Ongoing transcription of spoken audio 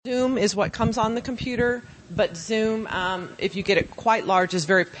is what comes on the computer, but Zoom, if you get it quite large, is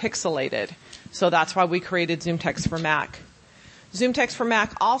very pixelated. So that's why we created Zoom Text for Mac. Zoom Text for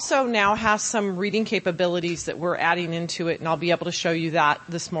Mac also now has some reading capabilities that we're adding into it, and I'll be able to show you that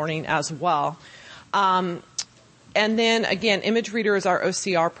this morning as well. And then, again, Image Reader is our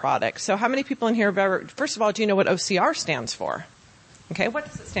OCR product. So how many people in here have ever, first of all, do you know what OCR stands for? Okay, what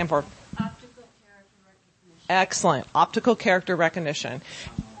does it stand for? Optical character recognition. Excellent. Optical character recognition.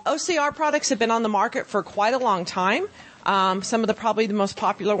 OCR products have been on the market for quite a long time. Some of probably the most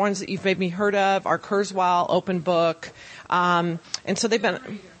popular ones that you've maybe heard of are Kurzweil, OpenBook. And so they've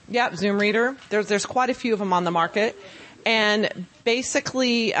been, Zoom Reader. There's quite a few of them on the market. And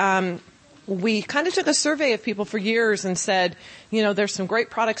basically, we kind of took a survey of people for years and said, there's some great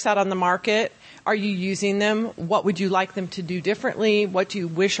products out on the market. Are you using them? What would you like them to do differently? What do you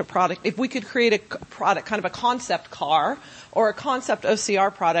wish a product, if we could create a product, kind of a concept car or a concept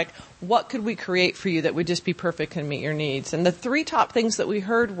OCR product, what could we create for you that would just be perfect and meet your needs? And the three top things that we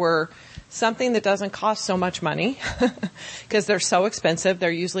heard were something that doesn't cost so much money because they're so expensive. They're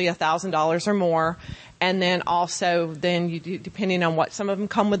usually $1,000 or more. And then also, depending on what, some of them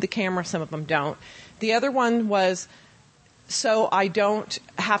come with the camera, some of them don't. The other one was, so I don't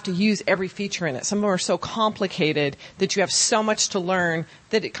have to use every feature in it. Some of them are so complicated that you have so much to learn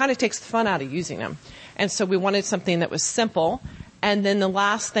that it kind of takes the fun out of using them. And so we wanted something that was simple. And then the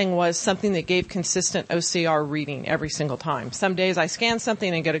last thing was something that gave consistent OCR reading every single time. Some days I scan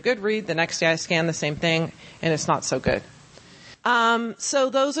something and get a good read. The next day I scan the same thing and it's not so good. So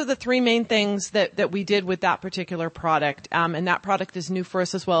those are the three main things that we did with that particular product. And that product is new for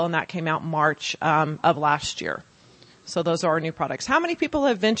us as well, and that came out March of last year. So those are our new products. How many people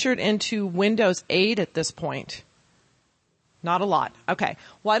have ventured into Windows 8 at this point? Not a lot. Okay.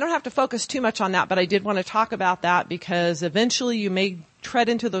 Well, I don't have to focus too much on that, but I did want to talk about that because eventually you may tread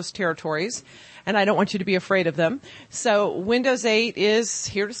into those territories, and I don't want you to be afraid of them. So Windows 8 is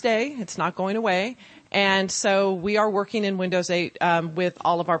here to stay. It's not going away. And so we are working in Windows 8 with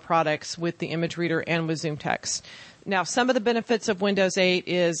all of our products, with the Image Reader and with Zoom Text. Now, some of the benefits of Windows 8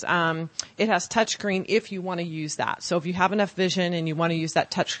 is it has touchscreen if you want to use that. So if you have enough vision and you want to use that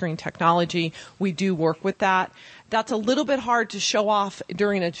touchscreen technology, we do work with that. That's a little bit hard to show off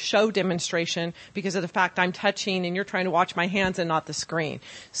during a show demonstration because of the fact I'm touching and you're trying to watch my hands and not the screen.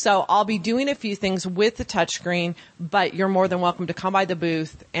 So I'll be doing a few things with the touchscreen, but you're more than welcome to come by the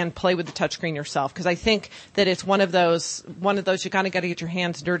booth and play with the touchscreen yourself because I think that it's one of those you kind of got to get your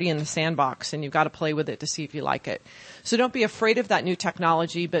hands dirty in the sandbox and you've got to play with it to see if you like it. So don't be afraid of that new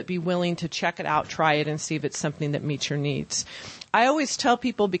technology, but be willing to check it out, try it, and see if it's something that meets your needs. I always tell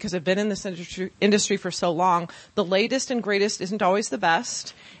people, because I've been in this industry for so long, the latest and greatest isn't always the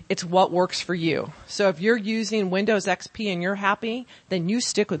best. It's what works for you. So if you're using Windows XP and you're happy, then you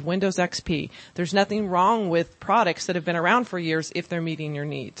stick with Windows XP. There's nothing wrong with products that have been around for years if they're meeting your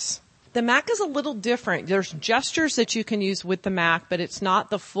needs. The Mac is a little different. There's gestures that you can use with the Mac, but it's not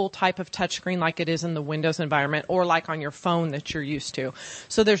the full type of touchscreen like it is in the Windows environment or like on your phone that you're used to.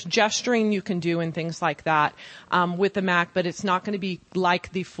 So there's gesturing you can do and things like that with the Mac, but it's not going to be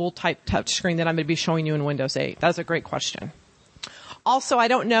like the full type touchscreen that I'm going to be showing you in Windows 8. That's a great question. Also, I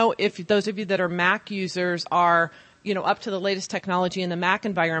don't know if those of you that are Mac users are up to the latest technology in the Mac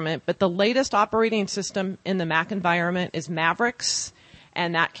environment, but the latest operating system in the Mac environment is Mavericks.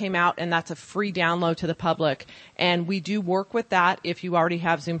 And that came out, and that's a free download to the public. And we do work with that if you already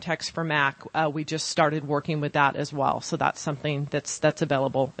have Zoom Text for Mac. We just started working with that as well. So that's something that's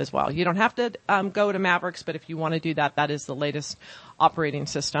available as well. You don't have to go to Mavericks, but if you want to do that, that is the latest operating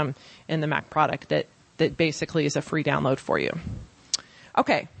system in the Mac product that basically is a free download for you.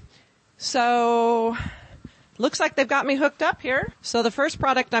 Okay. So looks like they've got me hooked up here. So the first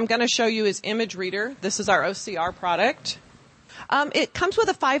product I'm going to show you is Image Reader. This is our OCR product. It comes with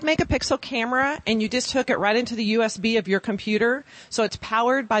a 5-megapixel camera, and you just hook it right into the USB of your computer. So it's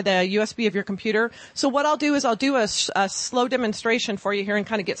powered by the USB of your computer. So what I'll do is I'll do a slow demonstration for you here and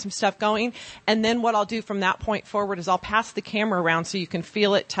kind of get some stuff going. And then what I'll do from that point forward is I'll pass the camera around so you can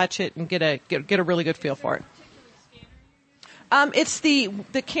feel it, touch it, and get a really good feel for it. It's the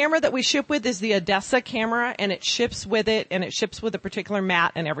camera that we ship with is the Odessa camera, and it ships with it, and it ships with a particular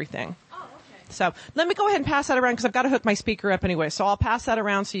mat and everything. So let me go ahead and pass that around because I've got to hook my speaker up anyway. So I'll pass that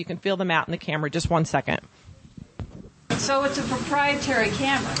around so you can feel the mat and the camera. Just 1 second. So it's a proprietary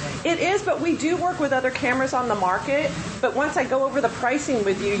camera. It is, but we do work with other cameras on the market. But once I go over the pricing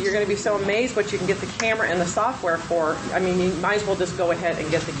with you, you're going to be so amazed what you can get the camera and the software for. I mean, you might as well just go ahead and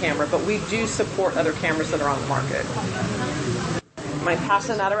get the camera. But we do support other cameras that are on the market. Am I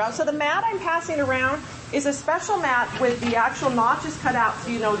passing that around? So the mat I'm passing around is a special mat with the actual notches cut out so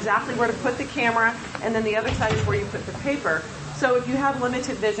you know exactly where to put the camera, and then the other side is where you put the paper. So if you have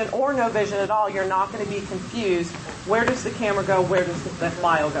limited vision or no vision at all, you're not going to be confused. Where does the camera go? Where does the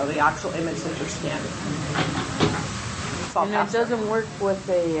file go? The actual image that you're scanning. And it doesn't work with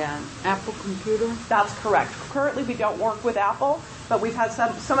a Apple computer? That's correct. Currently we don't work with Apple, but we've had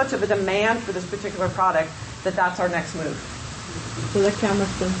so much of a demand for this particular product that that's our next move. So the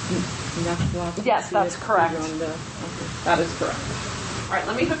camera's been swapped? Yes, that's correct. That is correct. All right,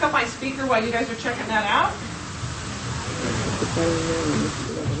 let me hook up my speaker while you guys are checking that out.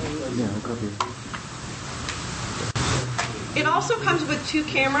 It also comes with two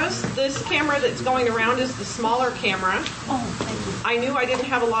cameras. This camera that's going around is the smaller camera. Oh, thank you. I knew I didn't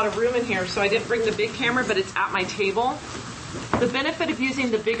have a lot of room in here, so I didn't bring the big camera, but it's at my table. The benefit of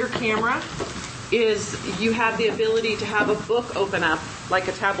using the bigger camera is you have the ability to have a book open up, like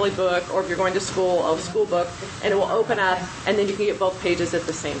a tabloid book, or if you're going to school, a school book, and it will open up, and then you can get both pages at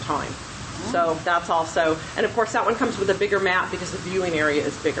the same time. So that's also, and of course that one comes with a bigger map because the viewing area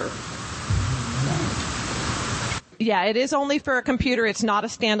is bigger. Yeah, it is only for a computer. It's not a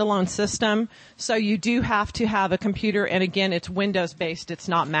standalone system. So you do have to have a computer. And again, it's Windows-based. It's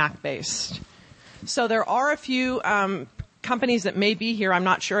not Mac-based. So there are a few companies that may be here. I'm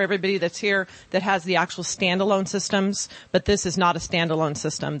not sure everybody that's here that has the actual standalone systems. But this is not a standalone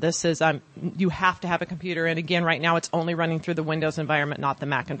system. This is, you have to have a computer. And again, right now it's only running through the Windows environment, not the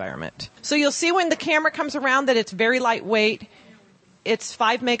Mac environment. So you'll see when the camera comes around that it's very lightweight. It's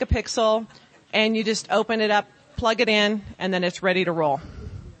 5 megapixel. And you just open it up, plug it in, and then it's ready to roll.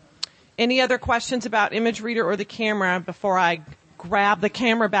 Any other questions about Image Reader or the camera before I grab the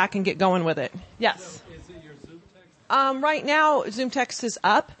camera back and get going with it? Yes? Is it your ZoomText? Right now, ZoomText is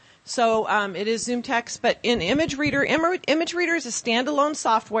up. So it is ZoomText, but in Image Reader, Image Reader is a standalone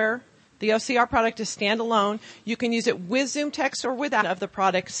software. The OCR product is standalone. You can use it with ZoomText or without. Of the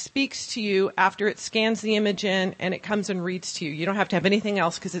product speaks to you after it scans the image in and it comes and reads to you. You don't have to have anything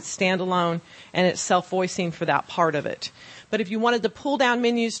else because it's standalone and it's self-voicing for that part of it. But if you wanted the pull-down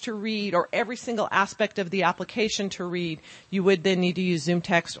menus to read or every single aspect of the application to read, you would then need to use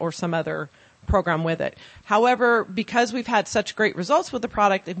ZoomText or some other program with it. However, because we've had such great results with the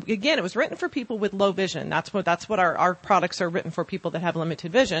product, again, it was written for people with low vision. That's what our products are written for, people that have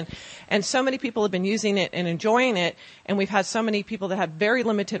limited vision. And so many people have been using it and enjoying it, and we've had so many people that have very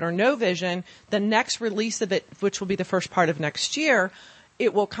limited or no vision. The next release of it, which will be the first part of next year,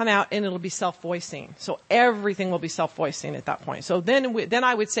 it will come out and it'll be self-voicing. So everything will be self-voicing at that point. So then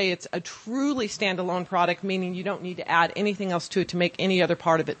I would say it's a truly standalone product, meaning you don't need to add anything else to it to make any other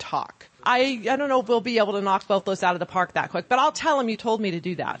part of it talk. I don't know if we'll be able to knock both those out of the park that quick, but I'll tell him you told me to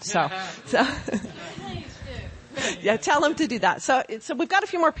do that. So yeah, tell him to do that. So we've got a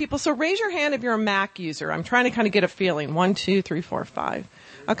few more people. So raise your hand if you're a Mac user. I'm trying to kind of get a feeling. 1, 2, 3, 4, 5.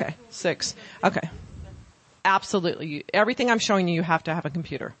 Okay, 6. Okay. Absolutely. Everything I'm showing you have to have a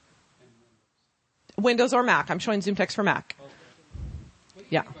computer. Windows or Mac. I'm showing ZoomText for Mac.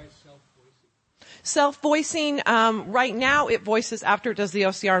 Yeah. Self-voicing, right now it voices after it does the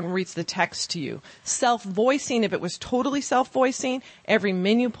OCR and reads the text to you. Self-voicing, if it was totally self-voicing, every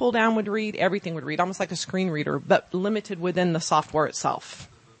menu pull down would read, everything would read, almost like a screen reader, but limited within the software itself.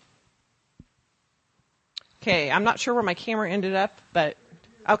 Okay, I'm not sure where my camera ended up, but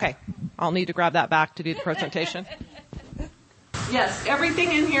okay, I'll need to grab that back to do the presentation. Yes,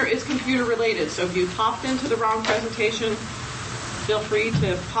 everything in here is computer related, so if you popped into the wrong presentation, feel free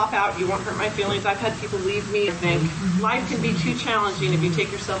to pop out. You won't hurt my feelings. I've had people leave me and think life can be too challenging if you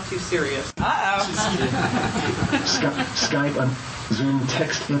take yourself too serious. Skype on Zoom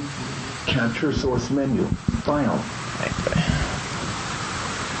text capture source menu. File.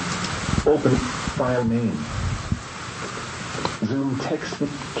 Open file name. Zoom text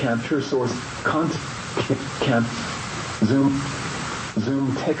capture source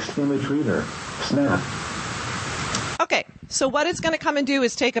Zoom text image reader. Snap. Okay, so what it's going to come and do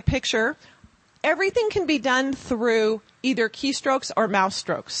is take a picture. Everything can be done through either keystrokes or mouse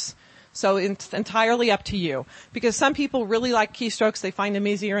strokes. So it's entirely up to you. Because some people really like keystrokes, they find them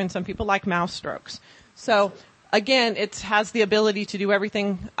easier, and some people like mouse strokes. So again, it has the ability to do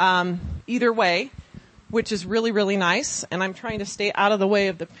everything either way, which is really, really nice. And I'm trying to stay out of the way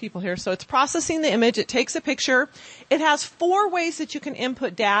of the people here. So it's processing the image. It takes a picture. It has 4 ways that you can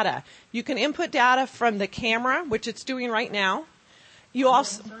input data. You can input data from the camera, which it's doing right now. You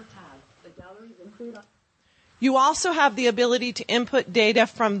also have the ability to input data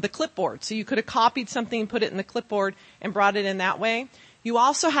from the clipboard. So you could have copied something, put it in the clipboard, and brought it in that way. You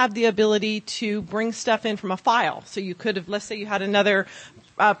also have the ability to bring stuff in from a file. So you could have, let's say you had another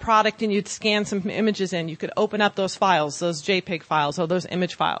product and you'd scan some images in. You could open up those files, those JPEG files or those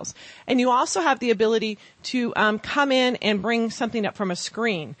image files. And you also have the ability to come in and bring something up from a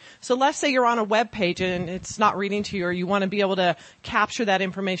screen. So let's say you're on a web page and it's not reading to you, or you want to be able to capture that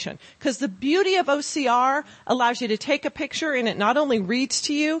information. Because the beauty of OCR allows you to take a picture and it not only reads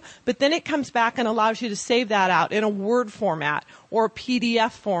to you, but then it comes back and allows you to save that out in a Word format or a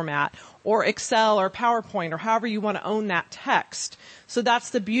PDF format or Excel or PowerPoint or however you want to own that text. So that's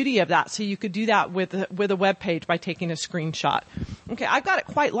the beauty of that. So you could do that with a web page by taking a screenshot. Okay, I've got it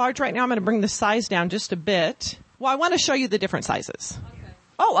quite large right now. I'm going to bring the size down just a bit. Well, I want to show you the different sizes. Okay.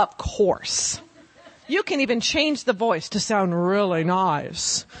 Oh, of course. You can even change the voice to sound really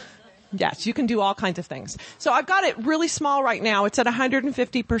nice. Yes, you can do all kinds of things. So I've got it really small right now. It's at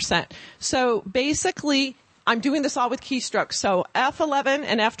 150%. So basically, I'm doing this all with keystrokes. So F11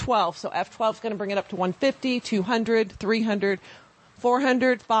 and F12. So F12 is going to bring it up to 150, 200, 300,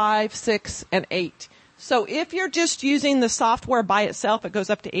 400, 5, 6, and 8. So if you're just using the software by itself, it goes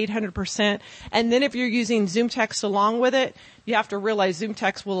up to 800%. And then if you're using ZoomText along with it, you have to realize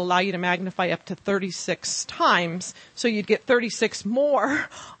ZoomText will allow you to magnify up to 36 times. So you'd get 36 more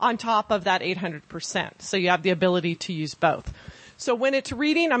on top of that 800%. So you have the ability to use both. So when it's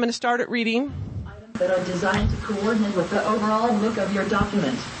reading, I'm going to start it reading. That are designed to coordinate with the overall look of your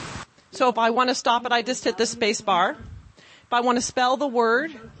document. So if I want to stop it, I just hit the space bar. If I want to spell the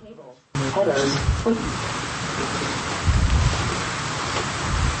word, Headers,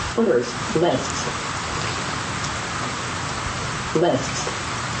 footers,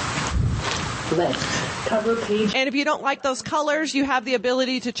 lists, cover page. and if you don't like those colors, you have the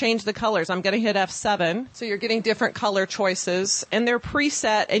ability to change the colors. I'm going to hit F7. So you're getting different color choices, and they're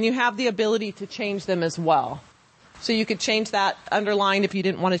preset, and you have the ability to change them as well. So you could change that underline if you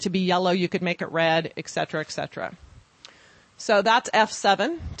didn't want it to be yellow. You could make it red, et cetera, et cetera. So that's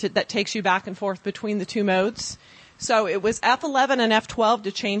F7. That takes you back and forth between the two modes. So it was F11 and F12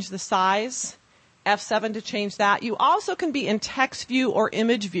 to change the size. F7 to change that. You also can be in text view or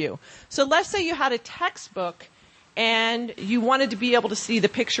image view. So let's say you had a textbook and you wanted to be able to see the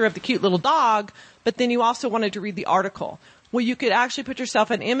picture of the cute little dog, but then you also wanted to read the article. Well, you could actually put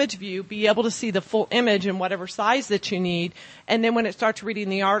yourself in image view, be able to see the full image in whatever size that you need, and then when it starts reading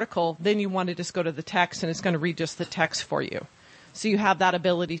the article, then you want to just go to the text and it's going to read just the text for you. So you have that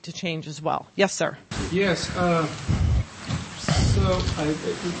ability to change as well. Yes, sir. Yes. So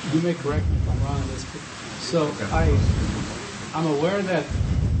you may correct me if I'm wrong on this. But so I'm aware that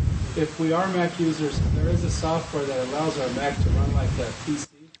if we are Mac users, there is a software that allows our Mac to run like a PC.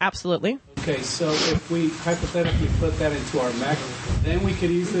 Absolutely. Okay, so if we hypothetically put that into our Mac, then we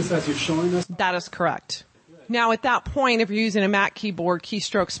could use this as you're showing us? That is correct. Now, at that point, if you're using a Mac keyboard,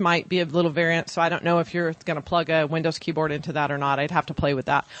 keystrokes might be a little variant, so I don't know if you're going to plug a Windows keyboard into that or not. I'd have to play with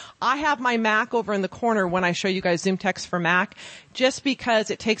that. I have my Mac over in the corner when I show you guys ZoomText for Mac, just because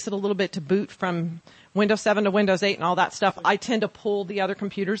it takes it a little bit to boot from Windows 7 to Windows 8 and all that stuff. I tend to pull the other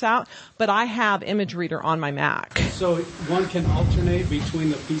computers out, but I have Image Reader on my Mac. So one can alternate between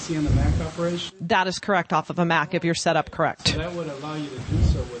the PC and the Mac operation? That is correct off of a Mac if you're set up correct. So that would allow you to do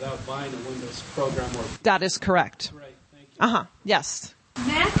so without buying a Windows program or... That is correct. Right, thank you. Uh-huh, yes.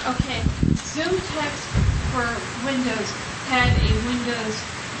 Mac, okay. ZoomText for Windows had a Windows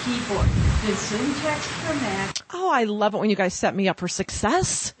keyboard. Did ZoomText for Mac? Oh, I love it when you guys set me up for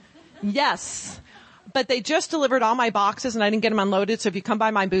success. Yes. But they just delivered all my boxes and I didn't get them unloaded, so if you come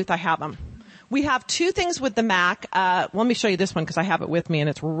by my booth, I have them. We have two things with the Mac. Let me show you this one because I have it with me and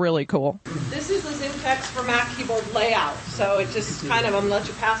it's really cool. This is the ZoomText for Mac keyboard layout. So it just kind of, I'm going to let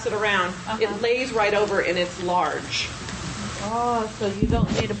you pass it around. Uh-huh. It lays right over and it's large. Oh, so you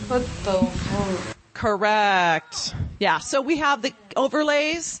don't need to put those. Correct. Yeah, so we have the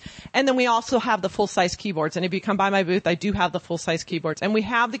overlays, and then we also have the full-size keyboards. And if you come by my booth, I do have the full-size keyboards. And we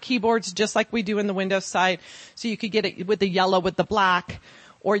have the keyboards just like we do in the Windows side. So you could get it with the yellow with the black,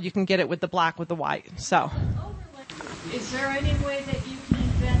 or you can get it with the black with the white. So, is there any way that you can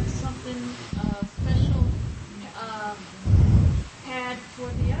invent something special pad for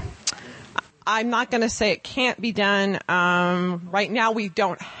the iPad? I'm not going to say it can't be done. Right now, we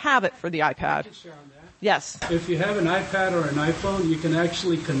don't have it for the iPad. Yes. If you have an iPad or an iPhone, you can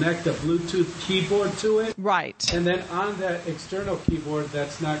actually connect a Bluetooth keyboard to it. Right. And then on that external keyboard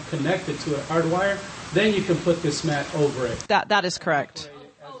that's not connected to a hardwire, then you can put this mat over it. That is correct.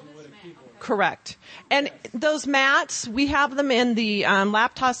 Correct. And those mats, we have them in the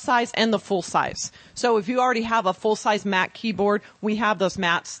laptop size and the full size. So if you already have a full-size Mac keyboard, we have those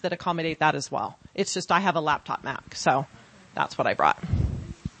mats that accommodate that as well. It's just I have a laptop Mac, so that's what I brought.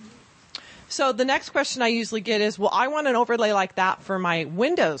 So the next question I usually get is, well, I want an overlay like that for my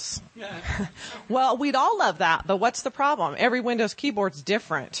Windows. Well, we'd all love that, but what's the problem? Every Windows keyboard's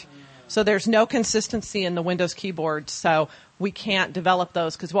different. So there's no consistency in the Windows keyboard, so we can't develop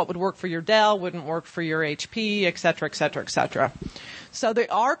those because what would work for your Dell wouldn't work for your HP, et cetera, et cetera, et cetera. So they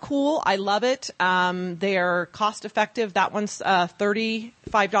are cool. I love it. They're cost effective. That one's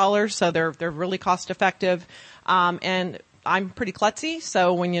 $35, so they're really cost effective. And I'm pretty klutzy,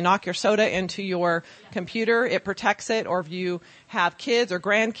 so when you knock your soda into your computer, it protects it. Or if you have kids or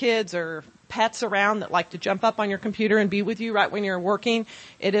grandkids or pets around that like to jump up on your computer and be with you right when you're working,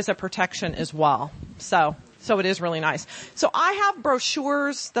 it is a protection as well. So it is really nice. So I have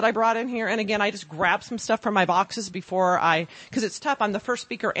brochures that I brought in here, and again, I just grabbed some stuff from my boxes because it's tough. I'm the first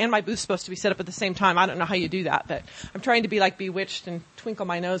speaker and my booth's supposed to be set up at the same time. I don't know how you do that, but I'm trying to be like Bewitched and twinkle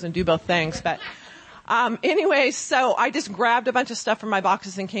my nose and do both things, but anyway, so I just grabbed a bunch of stuff from my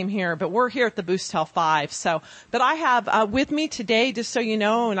boxes and came here, but we're here at the booth till 5. But I have with me today, just so you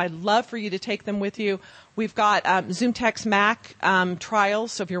know, and I'd love for you to take them with you, we've got ZoomText Mac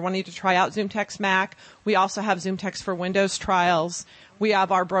trials. So if you're wanting to try out ZoomText Mac, we also have ZoomText for Windows trials. We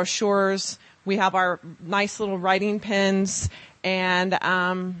have our brochures. We have our nice little writing pens. And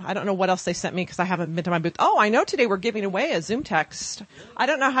I don't know what else they sent me because I haven't been to my booth. Oh, I know today we're giving away a ZoomText. I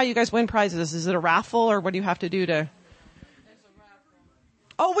don't know how you guys win prizes. Is it a raffle or what do you have to do to?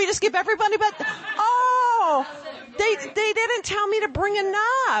 Oh, we just give everybody but they didn't tell me to bring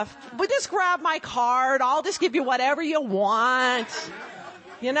enough. We just grab my card. I'll just give you whatever you want.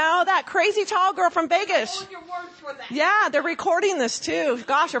 You know, that crazy tall girl from Vegas. Hold your word for that. Yeah, they're recording this too.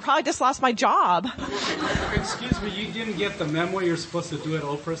 Gosh, I probably just lost my job. Excuse me, you didn't get the memo you're supposed to do it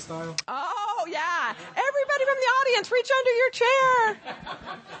Oprah style? Oh, yeah. Everybody from the audience, reach under your chair.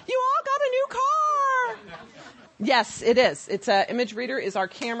 You all got a new car. Yes, it is. It's a Image Reader is our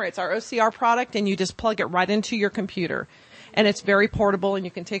camera. It's our OCR product, and you just plug it right into your computer. And it's very portable, and you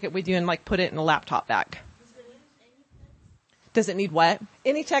can take it with you and like put it in a laptop bag. Does it need what?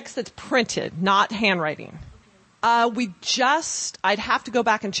 Any text that's printed, not handwriting. I'd have to go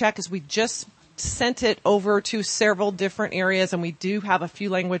back and check because we just sent it over to several different areas and we do have a few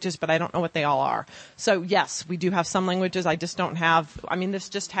languages, but I don't know what they all are. So yes, we do have some languages. I just don't have, this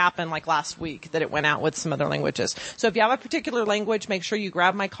just happened like last week that it went out with some other languages. So if you have a particular language, make sure you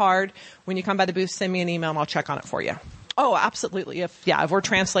grab my card. When you come by the booth, send me an email and I'll check on it for you. Oh, absolutely. If we're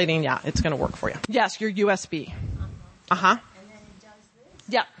translating, it's going to work for you. Yes, your USB. Uh-huh.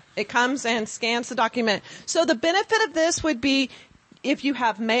 Yeah, it comes and scans the document. So the benefit of this would be if you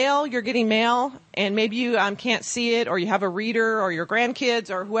have mail, you're getting mail, and maybe you can't see it, or you have a reader, or your grandkids,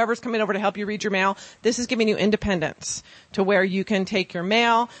 or whoever's coming over to help you read your mail. This is giving you independence to where you can take your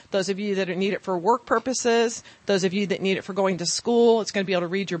mail. Those of you that need it for work purposes, those of you that need it for going to school, it's going to be able to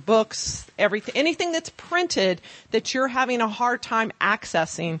read your books, everything, anything that's printed that you're having a hard time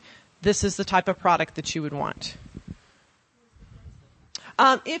accessing. This is the type of product that you would want.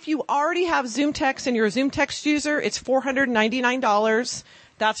 If you already have ZoomText and you're a ZoomText user, it's $499.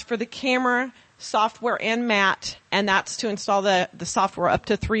 That's for the camera, software, and Matt, and that's to install the software up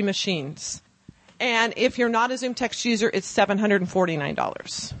to 3 machines. And if you're not a ZoomText user, it's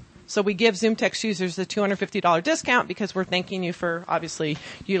 $749. So we give ZoomText users the $250 discount because we're thanking you for obviously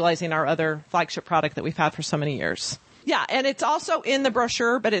utilizing our other flagship product that we've had for so many years. Yeah, and it's also in the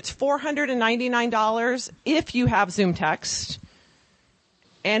brochure, but it's $499 if you have ZoomText.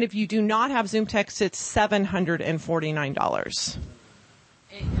 And if you do not have ZoomText, it's $749.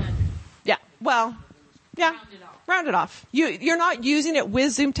 800. Yeah. Well, yeah. Round it off. You're not using it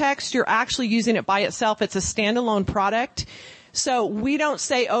with ZoomText. You're actually using it by itself. It's a standalone product. So we don't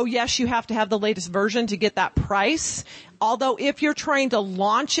say, oh, yes, you have to have the latest version to get that price. Although if you're trying to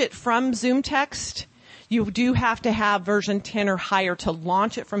launch it from ZoomText, you do have to have version 10 or higher to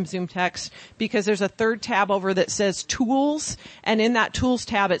launch it from ZoomText because there's a third tab over that says Tools, and in that Tools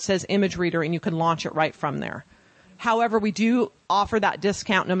tab it says Image Reader, and you can launch it right from there. However, we do offer that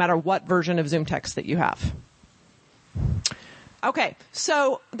discount no matter what version of ZoomText that you have. Okay,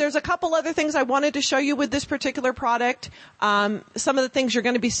 so there's a couple other things I wanted to show you with this particular product. Some of the things you're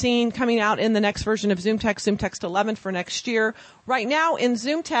going to be seeing coming out in the next version of ZoomText, ZoomText 11 for next year. Right now in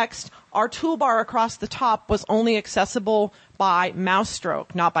ZoomText, our toolbar across the top was only accessible by mouse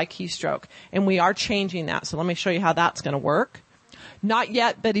stroke, not by keystroke. And we are changing that. So let me show you how that's going to work. Not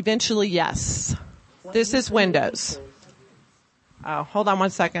yet, but eventually, yes. This is Windows. Oh, hold on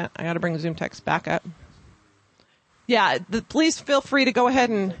one second. I got to bring ZoomText back up. Yeah, please feel free to go ahead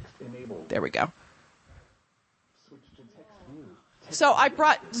and... There we go. So I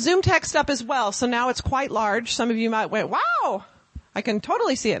brought Zoom Text up as well. So now it's quite large. Some of you might went, wow, I can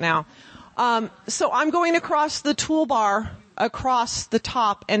totally see it now. So I'm going across the toolbar across the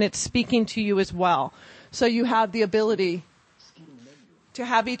top, and it's speaking to you as well. So you have the ability to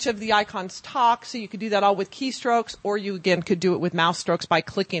have each of the icons talk. So you could do that all with keystrokes, or you again could do it with mouse strokes by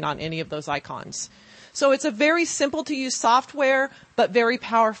clicking on any of those icons. So it's a very simple to use software, but very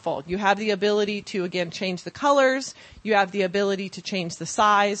powerful. You have the ability to, again, change the colors. You have the ability to change the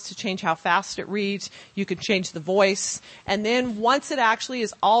size, to change how fast it reads. You can change the voice. And then once it actually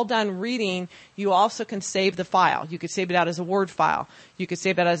is all done reading, you also can save the file. You could save it out as a Word file. You could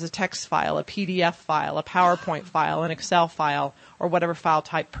save it as a text file, a PDF file, a PowerPoint file, an Excel file, or whatever file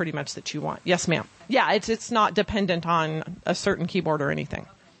type pretty much that you want. Yes, ma'am. Yeah, it's not dependent on a certain keyboard or anything.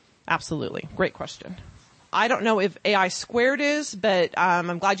 Absolutely. Great question. I don't know if AI Squared is, but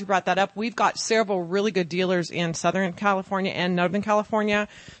I'm glad you brought that up. We've got several really good dealers in Southern California and Northern California.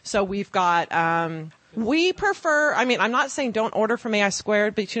 So we've got, we prefer, I'm not saying don't order from AI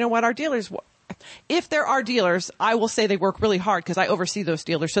Squared, but you know what? Our dealers, if there are dealers, I will say they work really hard because I oversee those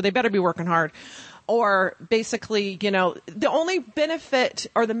dealers, so they better be working hard. Or basically, the only benefit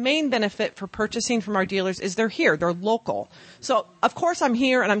or the main benefit for purchasing from our dealers is they're here. They're local. So, of course, I'm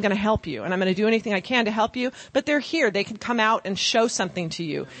here and I'm going to help you and I'm going to do anything I can to help you. But they're here. They can come out and show something to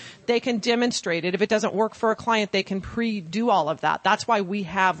you. They can demonstrate it. If it doesn't work for a client, they can pre-do all of that. That's why we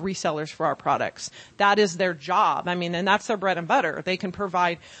have resellers for our products. That is their job. And that's their bread and butter. They can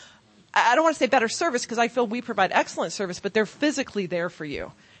provide, I don't want to say better service because I feel we provide excellent service, but they're physically there for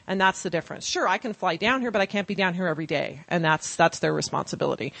you. And that's the difference. Sure, I can fly down here, but I can't be down here every day. And that's their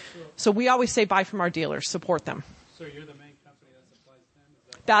responsibility. So we always say buy from our dealers, support them. So you're the main company that supplies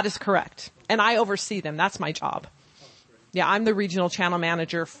them? That is correct. And I oversee them. That's my job. Yeah, I'm the regional channel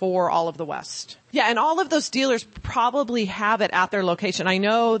manager for all of the West. Yeah, and all of those dealers probably have it at their location. I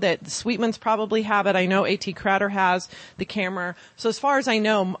know that the Sweetmans probably have it. I know A.T. Crowder has the camera. So as far as I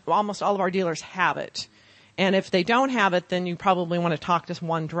know, almost all of our dealers have it. And if they don't have it, then you probably want to talk to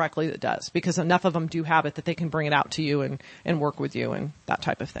one directly that does, because enough of them do have it that they can bring it out to you and work with you and that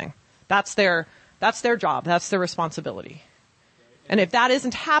type of thing. That's their job. That's their responsibility. And if that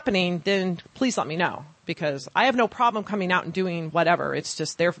isn't happening, then please let me know, because I have no problem coming out and doing whatever. It's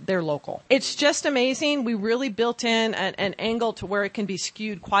just they're local. It's just amazing. We really built in an angle to where it can be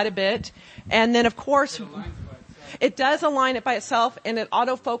skewed quite a bit. And then, of course, it does align it by itself, and it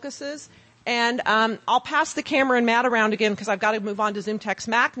autofocuses. And I'll pass the camera and Matt around again because I've got to move on to Zoom Text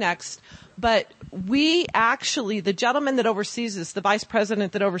Mac next. But we actually, the gentleman that oversees this, the vice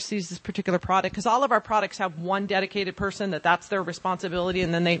president that oversees this particular product, because all of our products have one dedicated person that's their responsibility,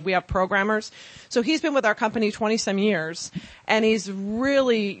 and then we have programmers. So he's been with our company 20-some years, and he's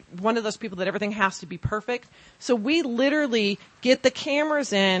really one of those people that everything has to be perfect. So we literally get the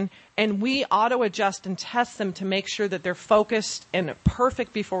cameras in, and we auto-adjust and test them to make sure that they're focused and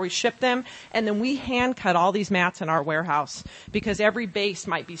perfect before we ship them. And then we hand-cut all these mats in our warehouse because every base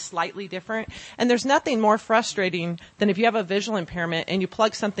might be slightly different. And there's nothing more frustrating than if you have a visual impairment and you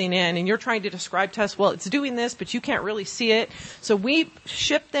plug something in and you're trying to describe to us, well, it's doing this, but you can't really see it. So we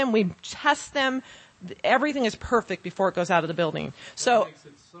ship them, we test them. Everything is perfect before it goes out of the building. So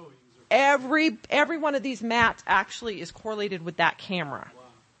every one of these mats actually is correlated with that camera.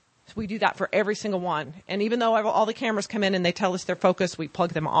 So we do that for every single one. And even though all the cameras come in and they tell us they're focused, we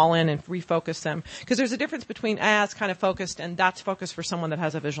plug them all in and refocus them. Because there's a difference between, it's kind of focused, and that's focused for someone that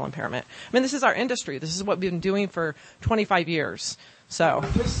has a visual impairment. This is our industry. This is what we've been doing for 25 years. So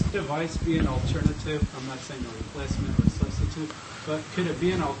would this device be an alternative? I'm not saying a replacement or substitute, but could it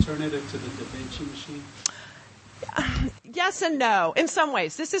be an alternative to the DaVinci machine? Yes and no. In some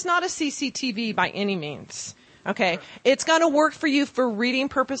ways. This is not a CCTV by any means. Okay. It's going to work for you for reading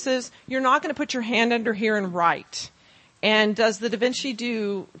purposes. You're not going to put your hand under here and write. And does the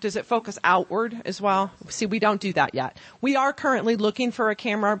DaVinci does it focus outward as well? See, we don't do that yet. We are currently looking for a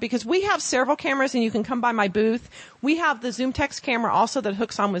camera because we have several cameras, and you can come by my booth. We have the ZoomText camera also that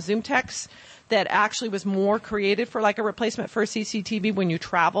hooks on with ZoomText that actually was more created for like a replacement for a CCTV when you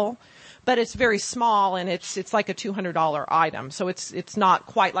travel. But it's very small, and it's like a $200 item. So it's not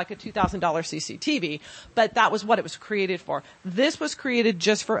quite like a $2,000 CCTV, but that was what it was created for. This was created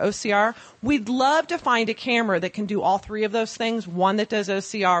just for OCR. We'd love to find a camera that can do all three of those things, one that does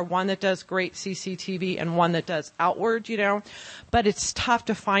OCR, one that does great CCTV, and one that does outward, But it's tough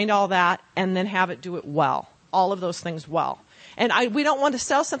to find all that and then have it do it well, all of those things well. And we don't want to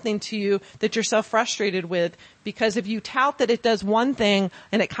sell something to you that you're so frustrated with, because if you tout that it does one thing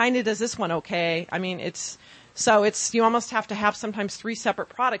and it kind of does this one okay, So you almost have to have sometimes 3 separate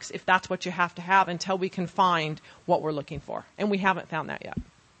products if that's what you have to have until we can find what we're looking for. And we haven't found that yet.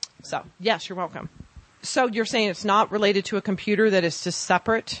 So, yes, you're welcome. So you're saying it's not related to a computer, that it's just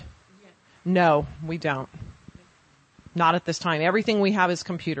separate? No, we don't. Not at this time. Everything we have is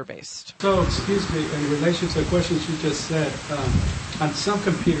computer-based. So, excuse me, in relation to the questions you just said, on some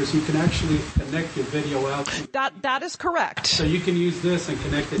computers you can actually connect your video out to... That is correct. So you can use this and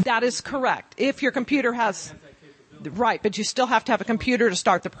connect it... That is correct. If your computer has... Right, but you still have to have a computer to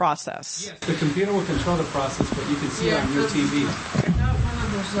start the process. Yes, the computer will control the process, but you can see it on your TV. I got one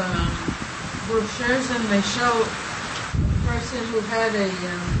of those brochures, and they show a person who had a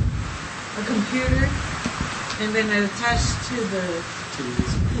computer, and then it attached to the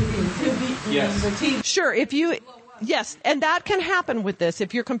TV. Yes. The TV. Sure, yes, and that can happen with this.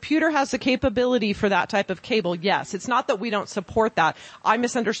 If your computer has the capability for that type of cable, yes. It's not that we don't support that. I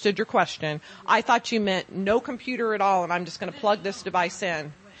misunderstood your question. I thought you meant no computer at all, and I'm just going to plug this device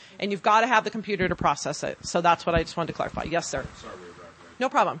in. And you've got to have the computer to process it. So that's what I just wanted to clarify. Yes, sir. No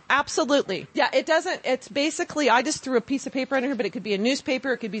problem. Absolutely. Yeah, it's basically, I just threw a piece of paper in here, but it could be a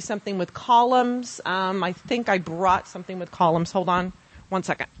newspaper. It could be something with columns. I think I brought something with columns. Hold on 1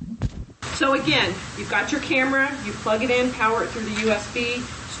 second. So again, you've got your camera, you plug it in, power it through the USB.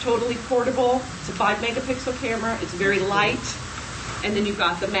 It's totally portable. It's a 5 megapixel camera. It's very light. And then you've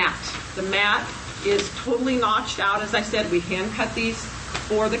got the mat. The mat is totally notched out. As I said, we hand cut these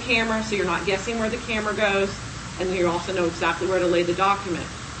for the camera, so you're not guessing where the camera goes. And then you also know exactly where to lay the document.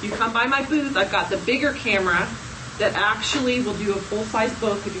 You come by my booth, I've got the bigger camera that actually will do a full-size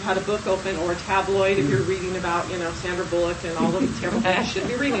book if you had a book open, or a tabloid if you're reading about, Sandra Bullock and all the terrible things you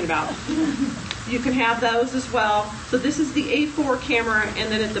shouldn't be reading about. You can have those as well. So this is the A4 camera,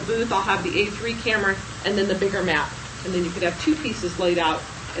 and then at the booth I'll have the A3 camera and then the bigger mat. And then you could have 2 pieces laid out,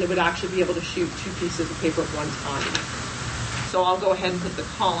 and it would actually be able to shoot 2 pieces of paper at one time. So I'll go ahead and put the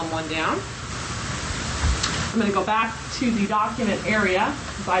column one down. I'm going to go back to the document area.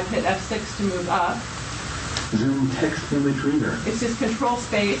 So I hit F6 to move up. Zoom text image reader. It's just control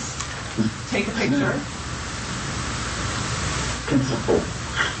space. Take a picture. Principal.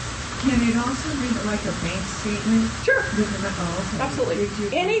 Can it also read it like a bank statement? Sure. Okay.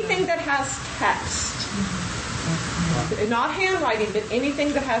 Absolutely. Anything that has text. Not handwriting, but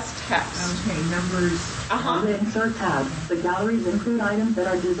anything that has text. Okay, numbers. On the Insert tab, the galleries include items that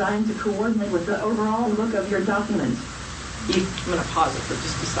are designed to coordinate with the overall look of your document. I'm going to pause it for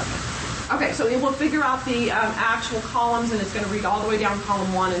just a second. Okay, so it will figure out the actual columns, and it's going to read all the way down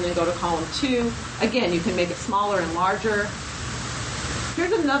column 1 and then go to column 2. Again, you can make it smaller and larger.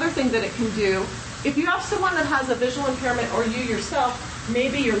 Here's another thing that it can do. If you have someone that has a visual impairment, or you yourself,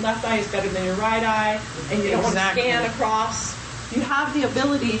 maybe your left eye is better than your right eye, and you don't want to scan across, you have the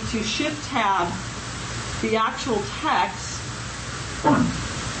ability to shift tab the actual text.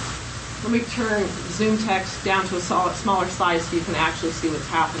 Let me turn Zoom text down to a smaller size so you can actually see what's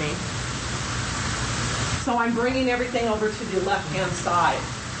happening. So I'm bringing everything over to the left-hand side.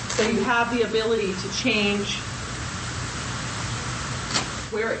 So you have the ability to change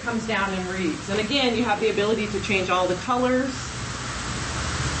where it comes down and reads. And again, you have the ability to change all the colors.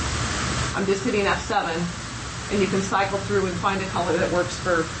 I'm just hitting F7, and you can cycle through and find a color that works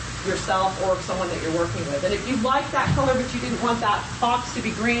for yourself or someone that you're working with. And if you like that color but you didn't want that box to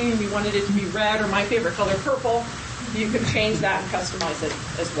be green, you wanted it to be red, or my favorite color, purple, you can change that and customize it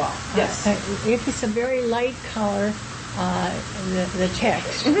as well. Yes? If it's a very light color, the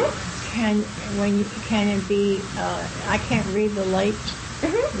text, can it be, I can't read the light,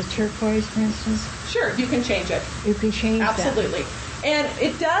 the turquoise, for instance? Sure, you can change it. You can change that. Absolutely. And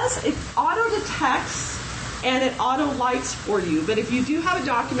it auto-detects and it auto-lights for you. But if you do have a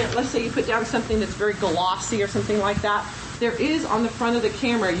document, let's say you put down something that's very glossy or something like that, there is on the front of the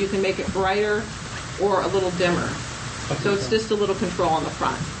camera, you can make it brighter or a little dimmer. So it's just a little control on the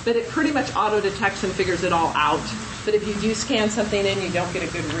front. But it pretty much auto-detects and figures it all out. But if you do scan something in, you don't get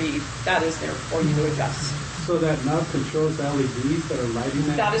a good read, that is there for you to adjust. So that knob controls the LEDs that are lighting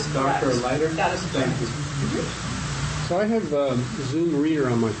that is darker or lighter? That is correct. Thank you. So I have Zoom Reader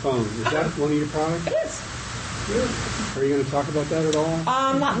on my phone. Is that one of your products? It is. Are you going to talk about that at all?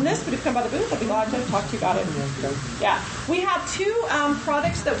 Not in this, but if you come by the booth, I'll be glad to talk to you about it. Okay. Yeah. We have 2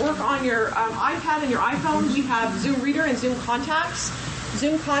 products that work on your iPad and your iPhone. We have Zoom Reader and Zoom Contacts.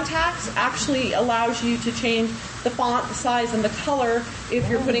 Zoom Contacts actually allows you to change the font, the size, and the color if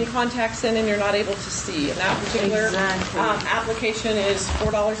you're putting contacts in and you're not able to see. And that particular application is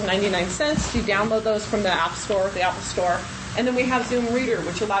 $4.99. You download those from the App Store, the Apple Store. And then we have Zoom Reader,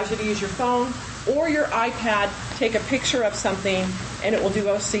 which allows you to use your phone or your iPad, take a picture of something, and it will do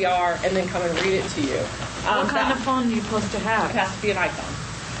OCR and then come and read it to you. What kind of phone are you supposed to have? It has to be an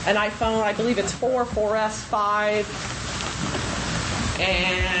iPhone. An iPhone, I believe it's 4, 4S, 5.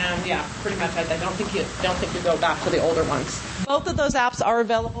 And yeah, pretty much. I don't think you go back to the older ones. Both of those apps are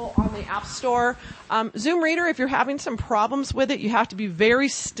available on the App Store. Zoom Reader, if you're having some problems with it, you have to be very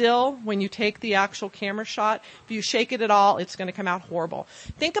still when you take the actual camera shot. If you shake it at all, it's going to come out horrible.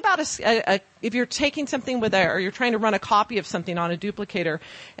 Think about if you're taking something with or you're trying to run a copy of something on a duplicator,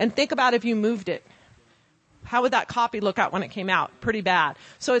 and think about if you moved it. How would that copy look out when it came out? Pretty bad.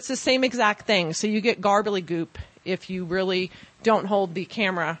 So it's the same exact thing. So you get garbly goop if you really don't hold the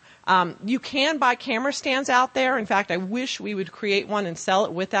camera. You can buy camera stands out there. In fact, I wish we would create one and sell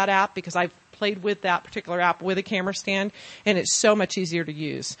it with that app, because I've played with that particular app with a camera stand, and it's so much easier to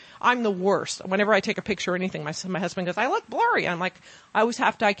use. I'm the worst. Whenever I take a picture or anything, my husband goes, I look blurry. I'm like,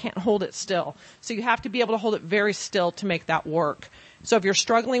 I can't hold it still. So you have to be able to hold it very still to make that work. So if you're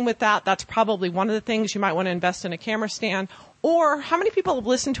struggling with that, that's probably one of the things you might want to invest in, a camera stand. Or how many people have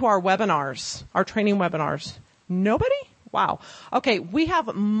listened to our webinars, our training webinars? Nobody? Wow. Okay, we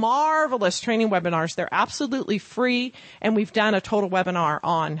have marvelous training webinars. They're absolutely free, and we've done a total webinar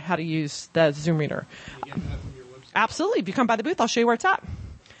on how to use the Zoom Reader. Absolutely. If you come by the booth, I'll show you where it's at.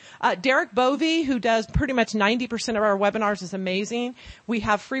 Derek Bovey, who does pretty much 90% of our webinars, is amazing. We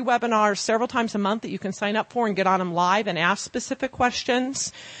have free webinars several times a month that you can sign up for and get on them live and ask specific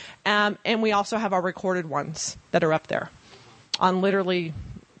questions. And we also have our recorded ones that are up there on literally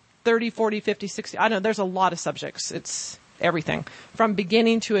 30, 40, 50, 60. I know there's a lot of subjects. It's everything from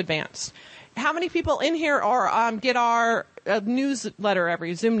beginning to advanced. How many people in here are get our newsletter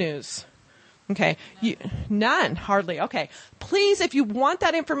every Zoom News? Okay. None, hardly. Okay. Please, if you want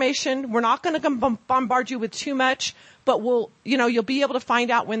that information, we're not going to bombard you with too much, but you'll be able to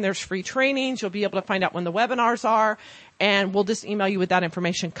find out when there's free trainings. You'll be able to find out when the webinars are, and we'll just email you with that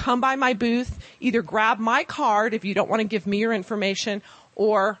information. Come by my booth, either grab my card if you don't want to give me your information,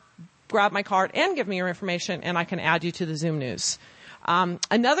 or grab my card and give me your information, and I can add you to the Zoom News.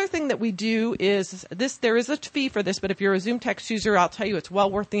 Another thing that we do is this, there is a fee for this, but if you're a ZoomText user, I'll tell you it's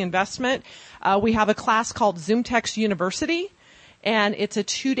well worth the investment. We have a class called ZoomText University, and it's a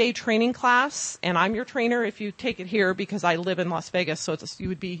 2-day training class, and I'm your trainer if you take it here, because I live in Las Vegas, so you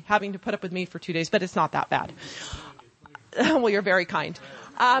would be having to put up with me for 2 days, but it's not that bad. Well, you're very kind.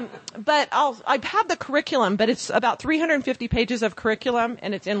 But I have the curriculum, but it's about 350 pages of curriculum,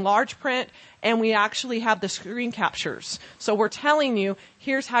 and it's in large print, and we actually have the screen captures. So we're telling you,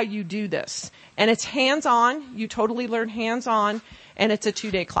 here's how you do this. And it's hands-on. You totally learn hands-on, and it's a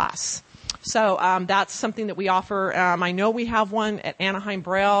 2-day class. So that's something that we offer. I know we have one at Anaheim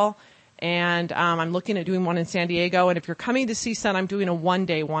Braille, and I'm looking at doing one in San Diego. And if you're coming to CSUN, I'm doing a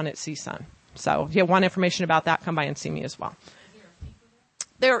 1-day one at CSUN. So if you want information about that, come by and see me as well.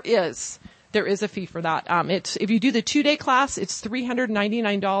 There is a fee for that. If you do the 2-day class, it's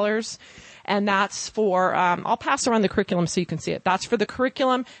 $399, and that's for, I'll pass around the curriculum so you can see it. That's for the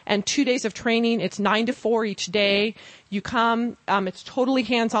curriculum and 2 days of training. It's 9 to 4 each day. You come, it's totally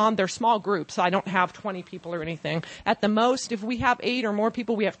hands-on. They're small groups, so I don't have 20 people or anything. At the most, if we have 8 or more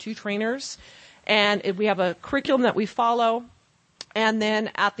people, we have 2 trainers, and if we have a curriculum that we follow. And then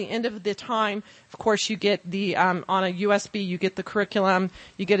at the end of the time, of course, you get the, on a USB, you get the curriculum,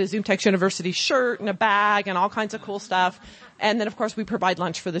 you get a ZoomText University shirt and a bag and all kinds of cool stuff. And then, of course, we provide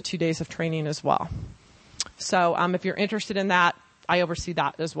lunch for the 2 days of training as well. So, if you're interested in that, I oversee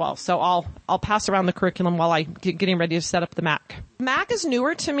that as well. So I'll pass around the curriculum while I getting ready to set up the Mac. Mac is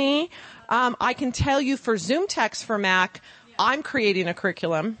newer to me. I can tell you for ZoomText for Mac, I'm creating a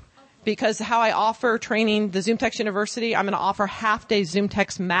curriculum. Because how I offer training, the ZoomText University, I'm going to offer half-day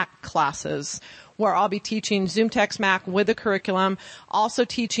ZoomText Mac classes where I'll be teaching ZoomText Mac with a curriculum, also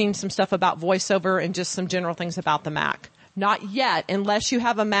teaching some stuff about VoiceOver and just some general things about the Mac. Not yet, unless you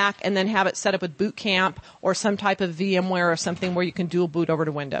have a Mac and then have it set up with Boot Camp or some type of VMware or something where you can dual boot over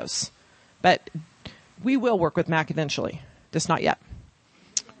to Windows. But we will work with Mac eventually, just not yet.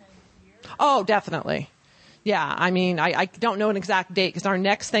 Oh, definitely. Yeah, I mean, I don't know an exact date because our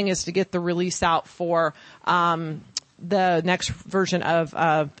next thing is to get the release out for the next version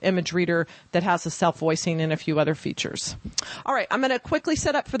of Image Reader that has the self-voicing and a few other features. All right, I'm going to quickly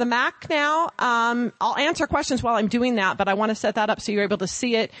set up for the Mac now. I'll answer questions while I'm doing that, but I want to set that up so you're able to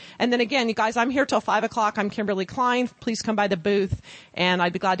see it. And then again, you guys, I'm here till 5 o'clock. I'm Kimberly Klein. Please come by the booth, and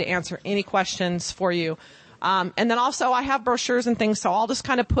I'd be glad to answer any questions for you. And then also I have brochures and things, so I'll just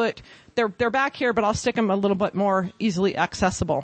kind of they're back here, but I'll stick them a little bit more easily accessible.